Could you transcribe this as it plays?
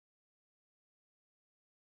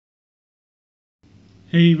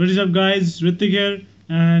Hey, what is up guys, Ritik here,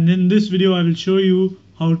 and in this video I will show you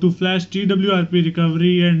how to flash TWRP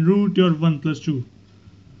recovery and root your OnePlus 2.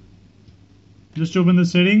 Just open the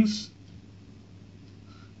settings.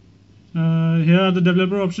 Here are the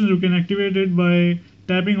developer options. You can activate it by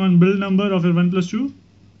tapping on build number of your OnePlus 2.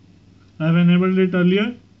 I have enabled it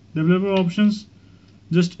earlier. Developer options.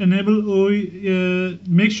 Just enable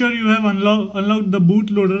make sure you have unlocked the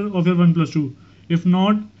bootloader of your OnePlus 2. If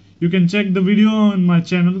not, you can check the video on my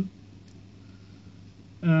channel.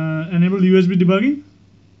 Enable USB debugging,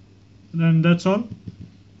 and that's all.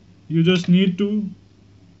 You just need to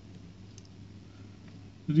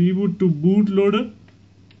reboot to bootloader.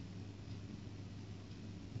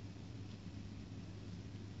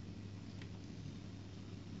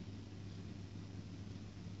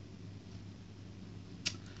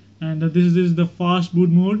 And this is the fast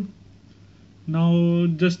boot mode. Now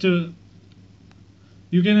just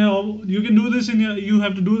you can do this in your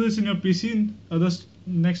PC.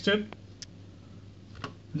 Next step,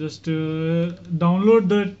 just download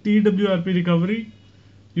the TWRP recovery.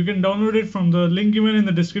 You can download it from the link given in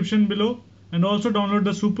the description below, and also download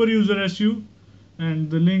the super user SU, and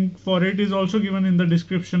the link for it is also given in the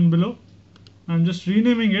description below. I'm just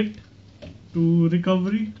renaming it to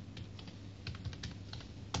recovery.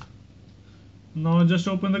 Now just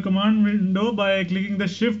open the command window by clicking the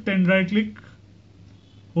shift and right click,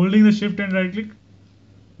 holding the shift and right click.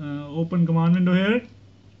 Open command window here.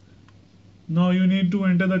 Now you need to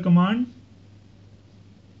enter the command,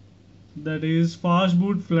 that is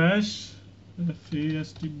fastboot flash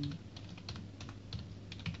fast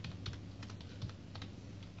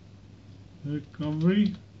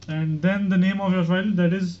recovery, and then the name of your file,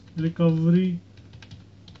 that is recovery.img.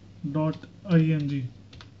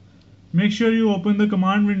 Make sure you open the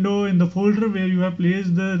command window in the folder where you have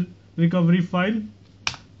placed the recovery file.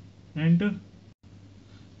 Enter.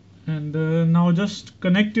 And now just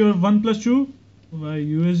connect your OnePlus 2 by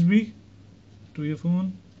USB to your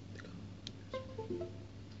phone.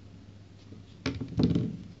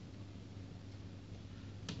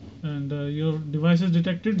 And your device is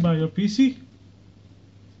detected by your PC.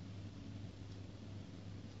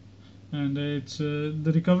 And it's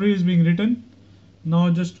the recovery is being written.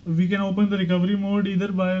 Now we can open the recovery mode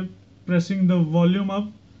either by pressing the volume up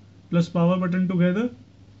plus power button together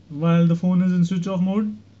while the phone is in switch off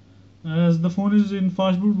mode. As the phone is in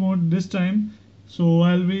fast boot mode this time, so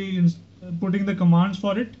I'll be putting the commands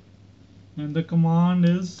for it, and the command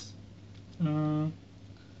is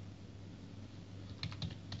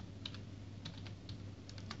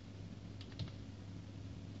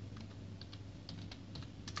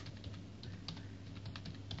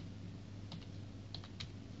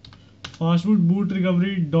fastboot boot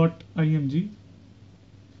recovery.img.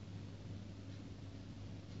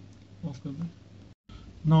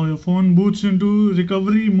 Now your phone boots into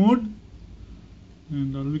recovery mode,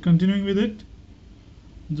 and I'll be continuing with it.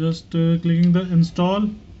 Just clicking the install.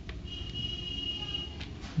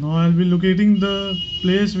 Now I'll be locating the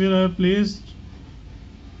place where I have placed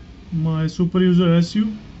my super user SU,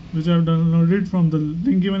 which I have downloaded from the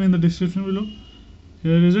link given in the description below.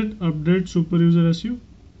 Here is it, update super user SU.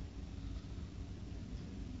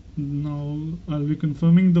 Now I'll be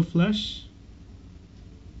confirming the flash,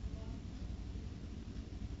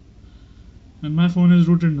 and my phone is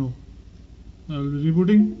rooted now. I'll be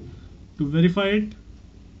rebooting to verify it.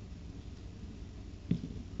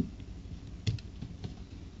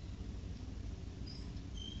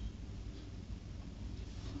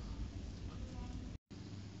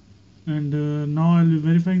 And now I'll be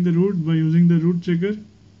verifying the root by using the root checker.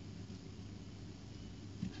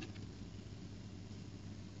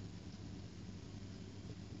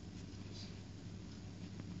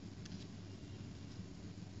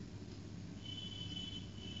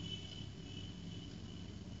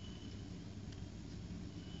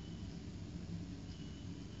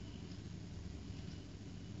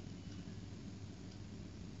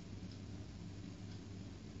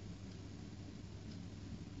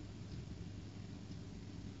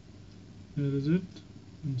 Here is it,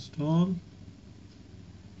 install.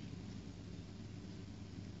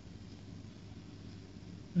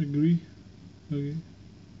 Agree. Okay.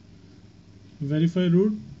 Verify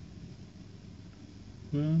root.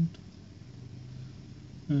 And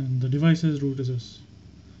the device has root SS.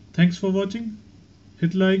 Thanks for watching.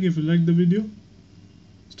 Hit like if you like the video.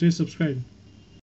 Stay subscribed.